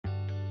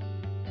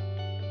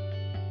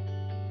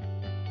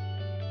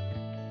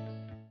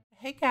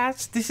Hey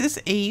guys, this is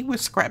E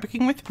with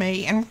Scrapbooking with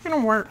Me, and we're going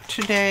to work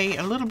today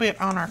a little bit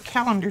on our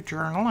calendar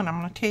journal, and I'm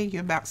going to tell you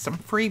about some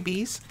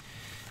freebies.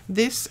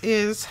 This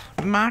is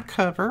my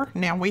cover.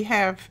 Now we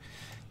have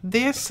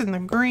this in the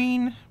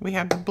green, we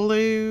have the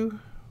blue,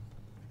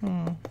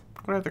 what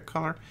other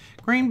color?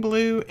 Green,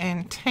 blue,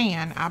 and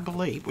tan, I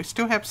believe. We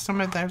still have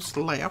some of those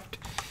left.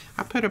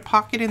 I put a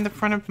pocket in the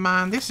front of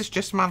mine. This is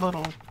just my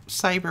little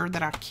saver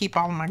that I keep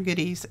all my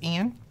goodies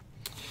in.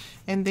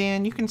 And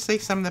then you can see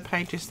some of the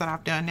pages that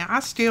I've done. Now, I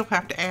still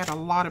have to add a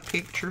lot of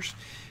pictures.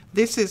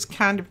 This is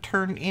kind of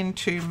turned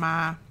into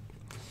my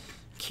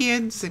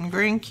kids and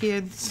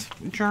grandkids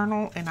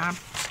journal, and I've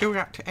still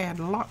got to add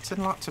lots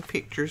and lots of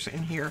pictures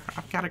in here.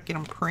 I've got to get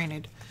them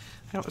printed.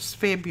 That was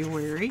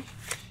February.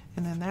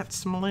 And then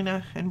that's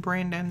Melina and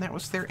Brandon. That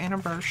was their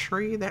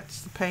anniversary.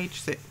 That's the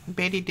page that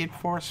Betty did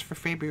for us for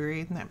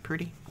February. Isn't that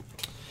pretty?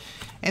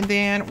 And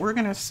then we're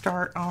going to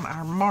start on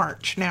our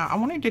March. Now, I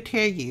wanted to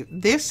tell you,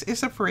 this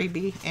is a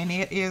freebie, and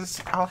it is,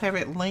 I'll have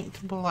it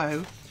linked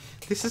below.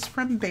 This is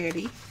from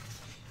Betty.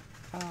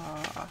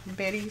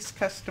 Betty's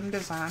Custom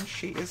Design.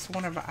 She is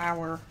one of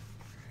our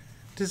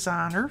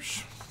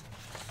designers.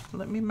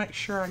 Let me make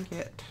sure I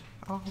get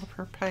all of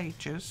her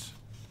pages.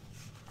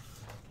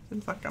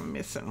 Seems like I'm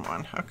missing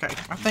one. Okay,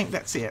 I think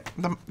that's it.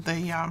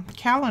 The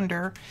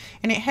calendar,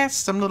 and it has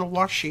some little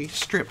washi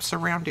strips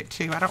around it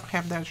too. I don't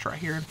have those right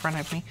here in front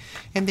of me.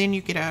 And then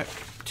you get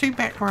two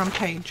background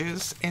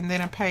pages, and then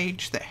a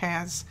page that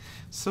has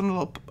some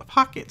little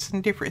pockets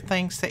and different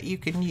things that you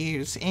can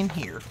use in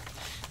here.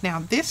 Now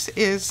this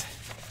is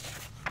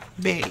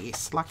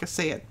Betty's, like I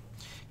said.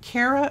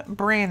 Kara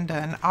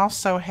Brandon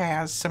also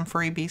has some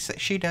freebies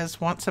that she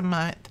does once a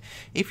month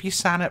if you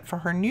sign up for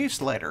her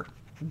newsletter.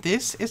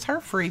 This is her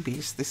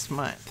freebies this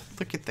month.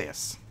 Look at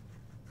this.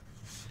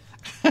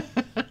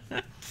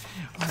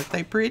 Aren't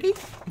they pretty?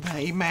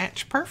 They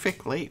match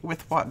perfectly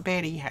with what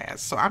Betty has.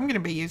 So I'm going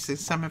to be using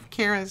some of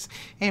Kara's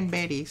and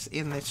Betty's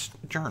in this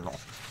journal.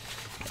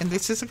 And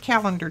this is a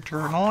calendar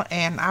journal,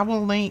 and I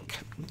will link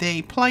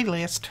the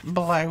playlist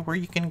below where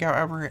you can go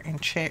over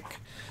and check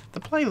the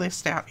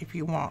playlist out if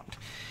you want.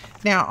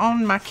 Now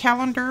on my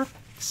calendar,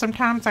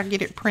 sometimes I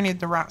get it printed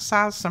the right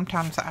size,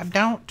 sometimes I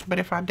don't, but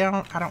if I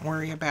don't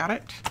worry about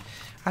it.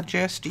 I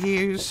just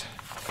use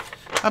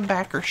a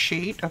backer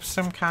sheet of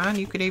some kind.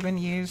 You could even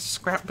use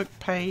scrapbook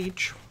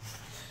page,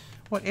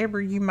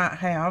 whatever you might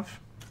have.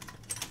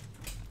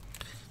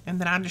 And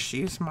then I just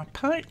use my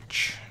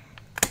punch,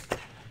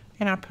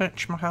 and I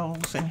punch my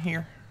holes in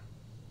here.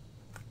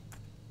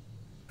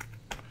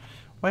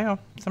 Well,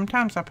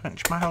 sometimes I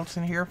punch my holes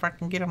in here if I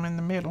can get them in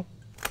the middle.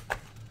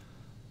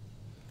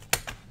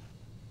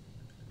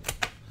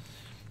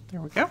 There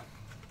we go.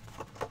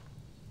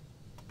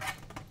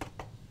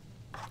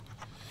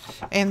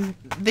 And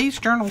these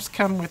journals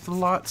come with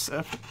lots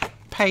of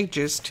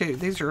pages too.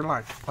 These are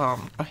like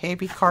a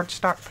heavy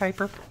cardstock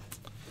paper.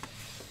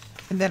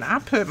 And then I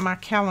put my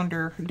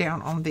calendar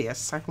down on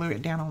this. I glue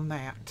it down on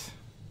that.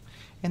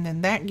 And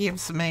then that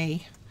gives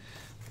me,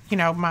 you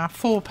know, my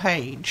full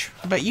page.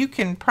 But you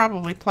can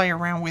probably play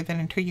around with it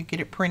until you get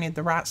it printed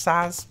the right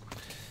size.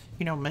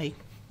 You know me.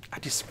 I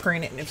just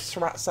print it, and if it's the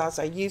right size,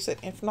 I use it.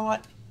 If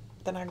not,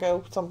 then I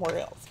go somewhere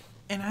else.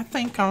 And I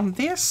think on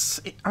this,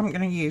 I'm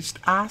going to use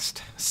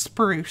iced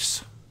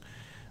spruce.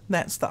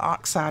 That's the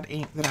oxide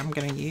ink that I'm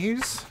going to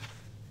use.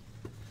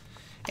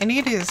 And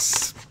it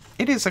is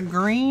a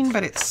green,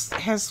 but it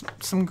has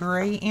some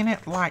gray in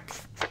it like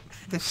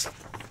this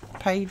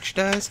page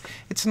does.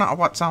 It's not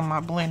what's on my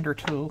blender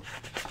tool.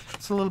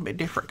 It's a little bit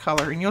different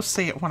color, and you'll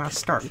see it when I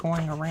start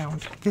going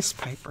around this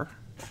paper.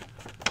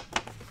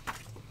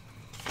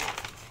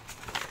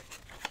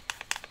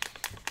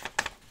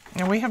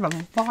 And we have a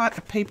lot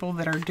of people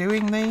that are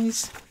doing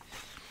these.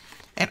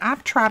 And I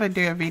try to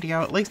do a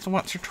video at least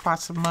once or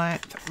twice a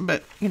month.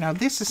 But, you know,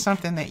 this is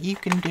something that you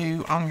can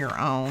do on your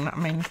own. I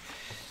mean,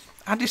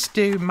 I just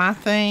do my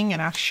thing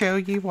and I show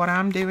you what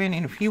I'm doing.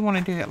 And if you want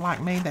to do it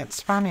like me,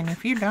 that's fine. And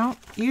if you don't,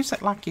 use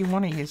it like you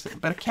want to use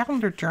it. But a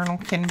calendar journal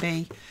can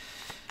be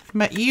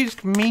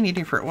used many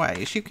different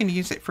ways. You can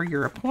use it for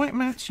your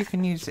appointments. You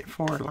can use it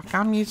for, like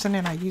I'm using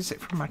it, I use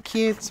it for my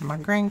kids and my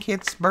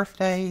grandkids'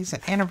 birthdays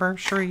and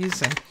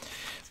anniversaries and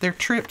their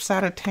trips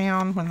out of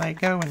town when they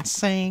go and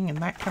sing and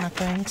that kind of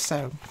thing.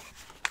 So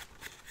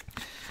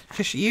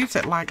just use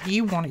it like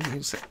you want to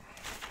use it.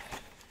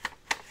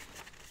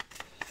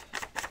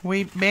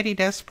 Betty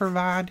does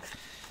provide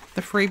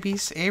the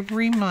freebies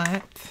every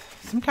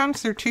month.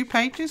 Sometimes they're 2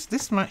 pages.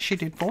 This month she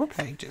did 4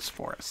 pages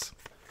for us.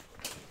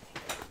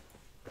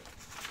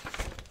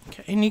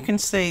 And you can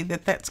see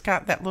that that's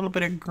got that little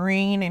bit of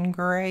green and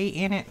gray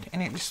in it,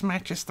 and it just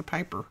matches the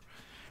paper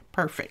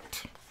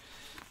perfect.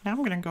 Now I'm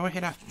going to go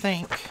ahead, I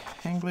think,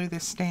 and glue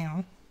this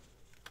down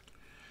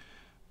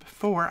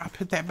before I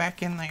put that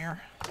back in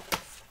there.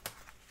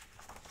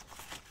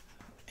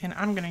 And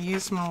I'm going to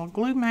use my little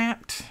glue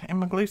mat and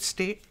my glue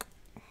stick.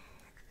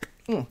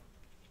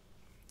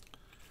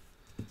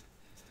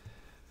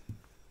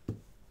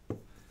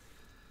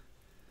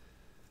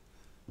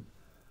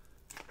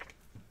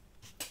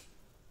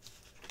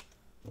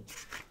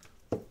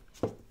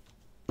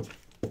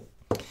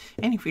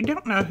 And if you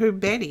don't know who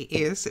Betty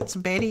is, it's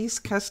Betty's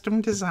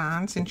Custom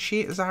Designs, and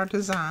she is our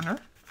designer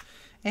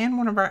and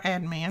one of our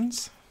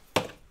admins.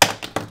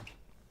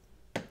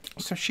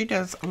 So she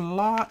does a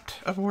lot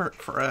of work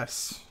for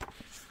us.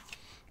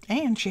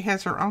 And she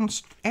has her own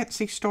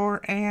Etsy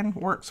store and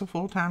works a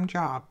full-time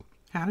job.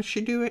 How does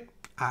she do it?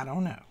 I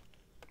don't know.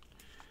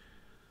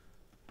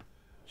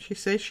 She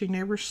says she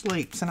never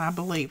sleeps, and I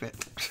believe it.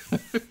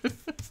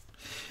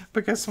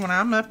 Because when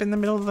I'm up in the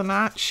middle of the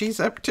night, she's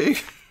up too.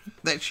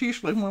 That's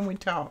usually when we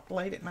talk,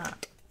 late at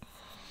night.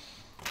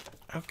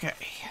 Okay.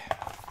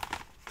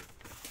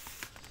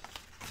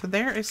 So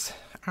there is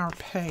our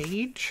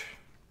page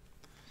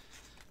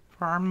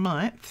for our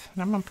month.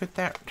 And I'm going to put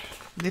that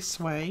this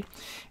way.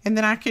 And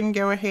then I can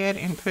go ahead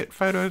and put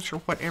photos or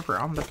whatever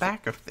on the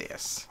back of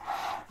this.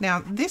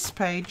 Now, this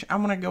page, I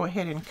want to go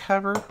ahead and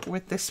cover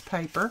with this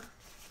paper.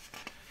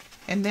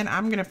 And then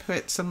I'm going to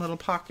put some little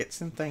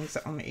pockets and things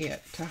on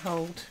it to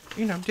hold,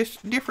 you know,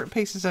 just different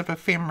pieces of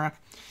ephemera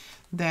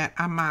that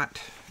I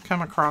might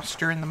come across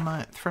during the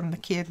month from the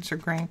kids or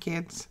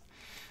grandkids.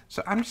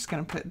 So I'm just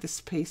going to put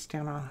this piece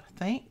down on,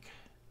 I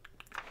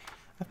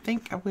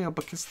think I will,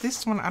 because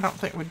this one I don't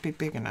think would be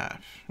big enough.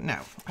 No,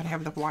 I'd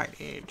have the white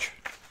edge.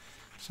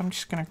 So I'm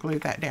just going to glue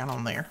that down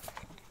on there.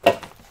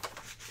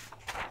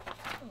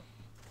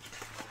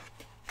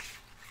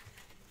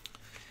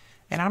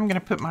 And I'm going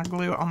to put my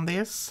glue on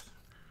this.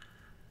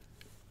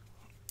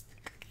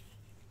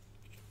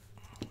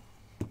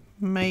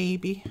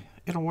 Maybe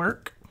it'll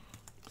work.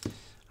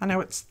 I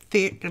know it's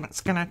thick and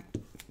it's going to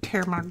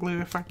tear my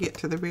glue if I get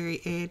to the very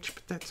edge,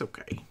 but that's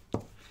okay.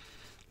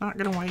 Not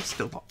going to waste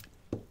a lot.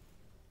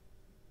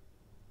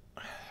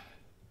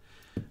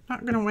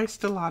 Not going to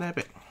waste a lot of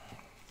it.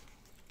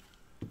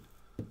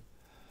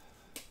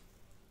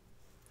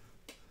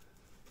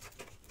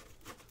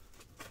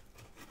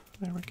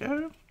 There we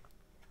go.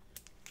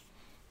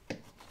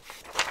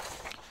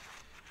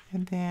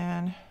 And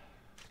then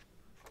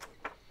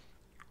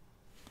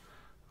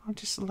I'll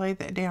just lay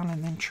that down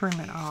and then trim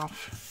it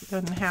off. It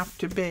doesn't have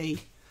to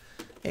be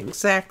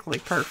exactly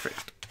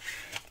perfect.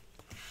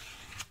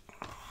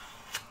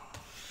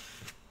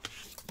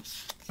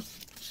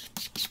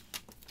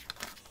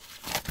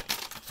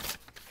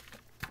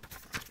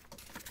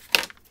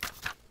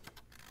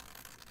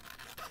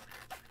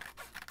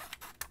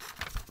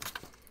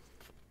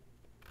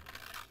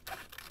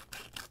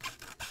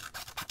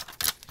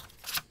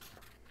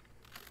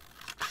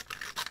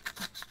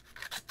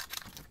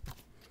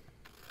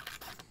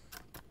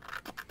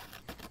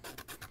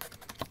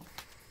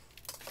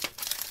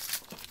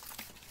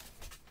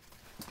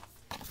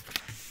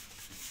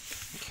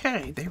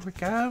 Okay, there we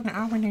go.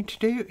 Now all we need to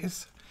do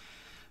is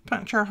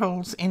punch our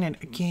holes in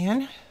it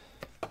again.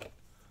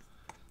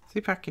 See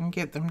if I can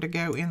get them to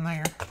go in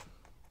there.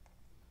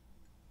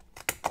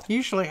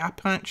 Usually I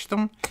punch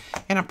them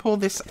and I pull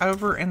this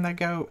over and they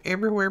go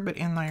everywhere but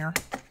in there.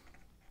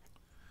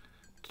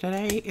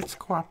 Today it's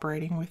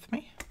cooperating with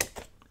me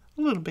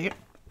a little bit.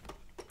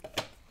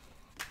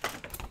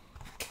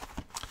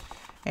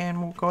 And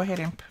we'll go ahead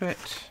and put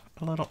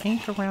a little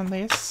ink around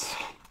this.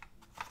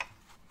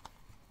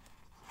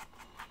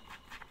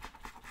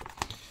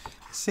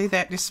 See,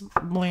 that just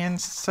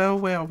blends so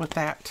well with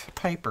that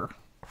paper.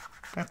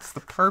 That's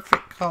the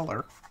perfect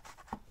color.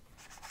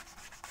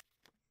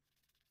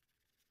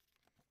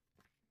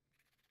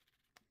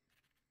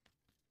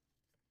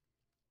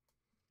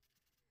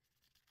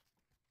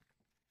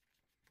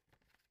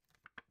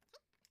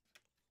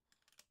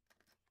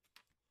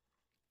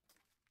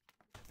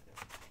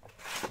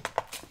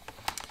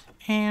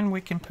 And we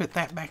can put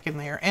that back in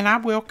there. And I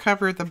will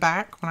cover the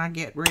back when I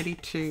get ready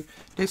to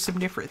do some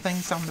different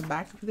things on the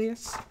back of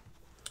this.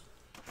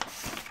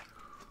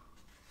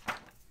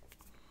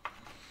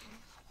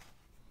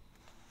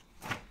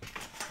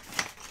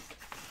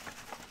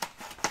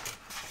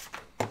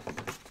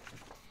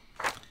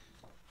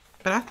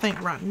 But I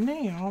think right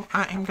now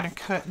I am going to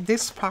cut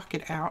this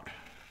pocket out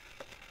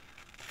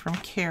from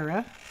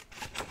Kara.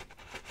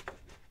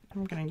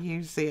 I'm going to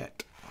use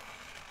it.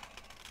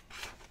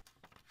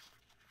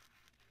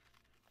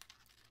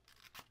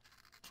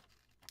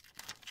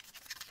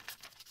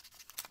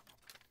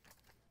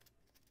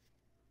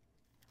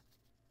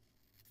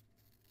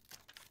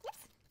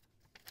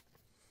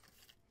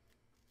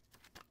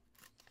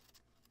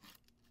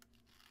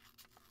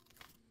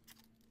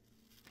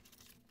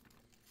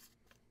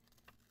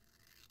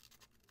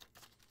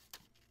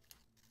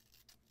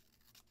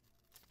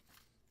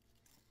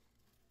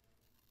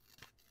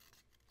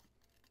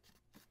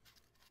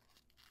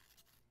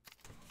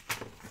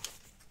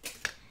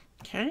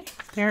 Okay,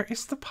 there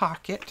is the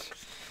pocket.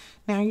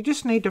 Now you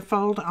just need to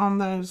fold on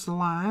those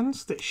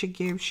lines that she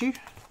gives you.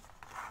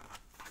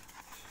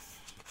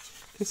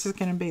 This is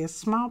going to be a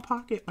small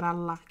pocket, but I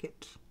like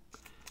it.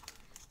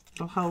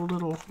 It'll hold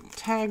little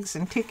tags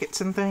and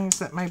tickets and things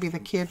that maybe the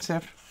kids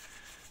have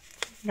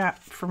got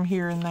from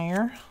here and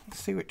there. Let's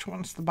see which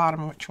one's the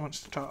bottom and which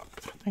one's the top.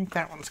 I think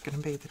that one's going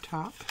to be the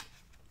top.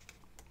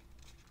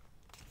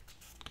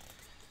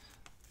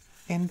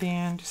 And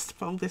then just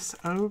fold this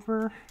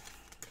over.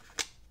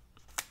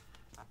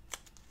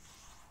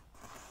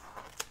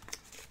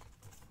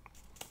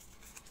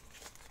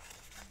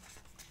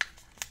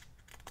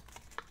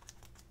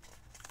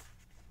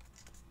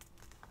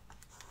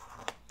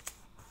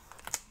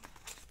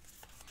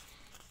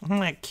 Isn't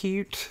that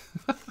cute?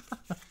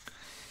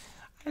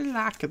 I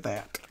like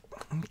that.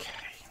 Okay.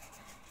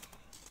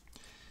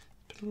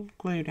 Put a little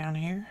glue down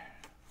here.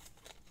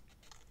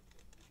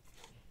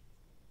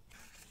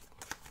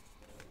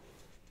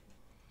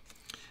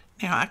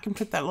 Now I can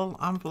put that little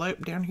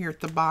envelope down here at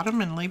the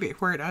bottom and leave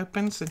it where it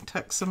opens and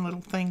tuck some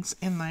little things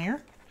in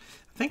there.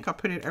 I think I'll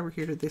put it over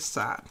here to this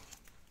side.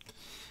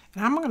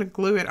 And I'm going to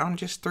glue it on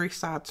just 3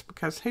 sides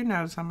because who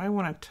knows, I may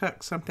want to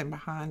tuck something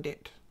behind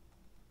it.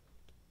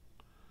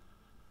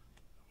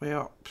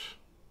 Well,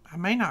 I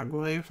may not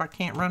glue if I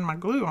can't run my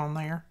glue on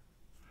there.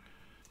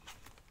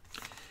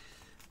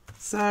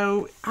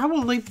 So I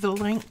will leave the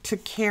link to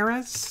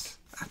Kara's.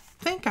 I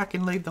think I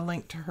can leave the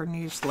link to her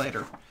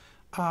newsletter.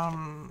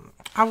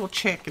 I will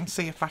check and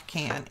see if I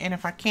can. And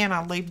if I can,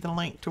 I'll leave the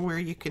link to where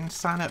you can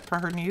sign up for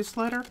her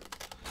newsletter.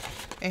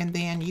 And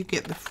then you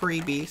get the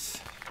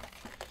freebies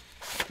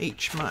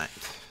each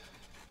month.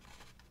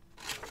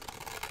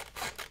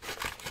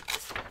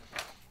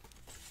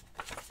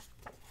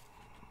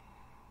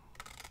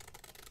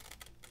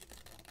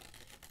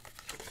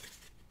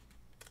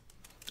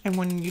 And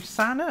when you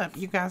sign up,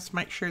 you guys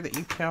make sure that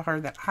you tell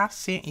her that I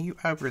sent you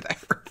over there.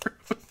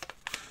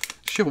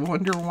 She'll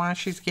wonder why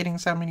she's getting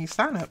so many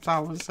sign-ups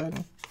all of a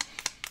sudden.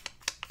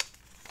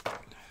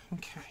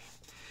 Okay.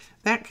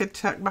 That could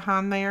tuck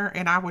behind there,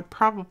 and I would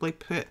probably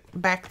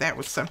back that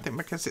with something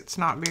because it's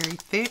not very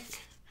thick.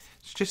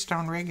 It's just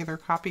on regular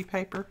copy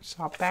paper,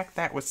 so I'll back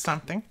that with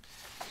something.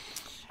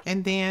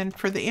 And then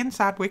for the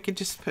inside, we could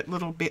just put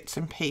little bits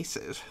and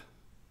pieces.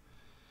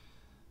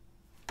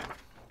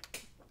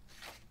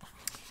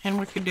 And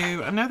we could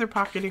do another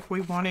pocket if we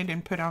wanted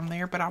and put on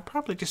there, but I'll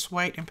probably just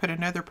wait and put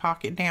another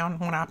pocket down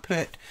when I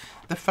put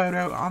the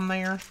photo on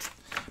there.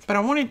 But I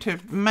wanted to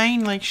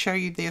mainly show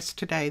you this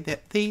today,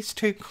 that these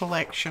two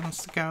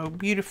collections go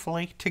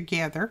beautifully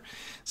together.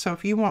 So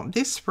if you want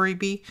this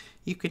freebie,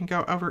 you can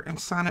go over and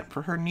sign up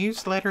for her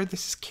newsletter.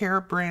 This is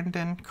Kara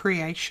Brandon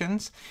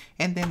Creations.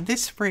 And then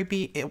this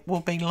freebie, it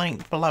will be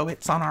linked below.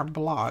 It's on our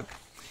blog.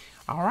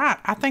 All right,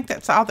 I think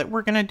that's all that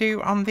we're going to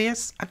do on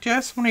this. I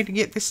just wanted to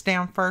get this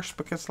down first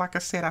because, like I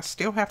said, I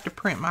still have to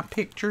print my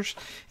pictures,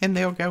 and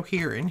they'll go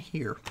here and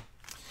here.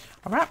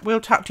 All right,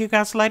 we'll talk to you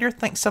guys later.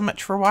 Thanks so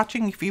much for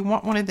watching. If you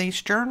want one of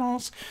these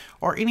journals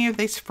or any of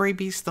these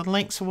freebies, the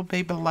links will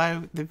be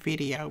below the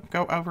video.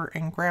 Go over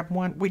and grab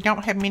one. We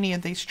don't have many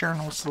of these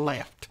journals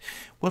left.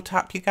 We'll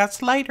talk to you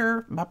guys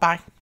later. Bye-bye.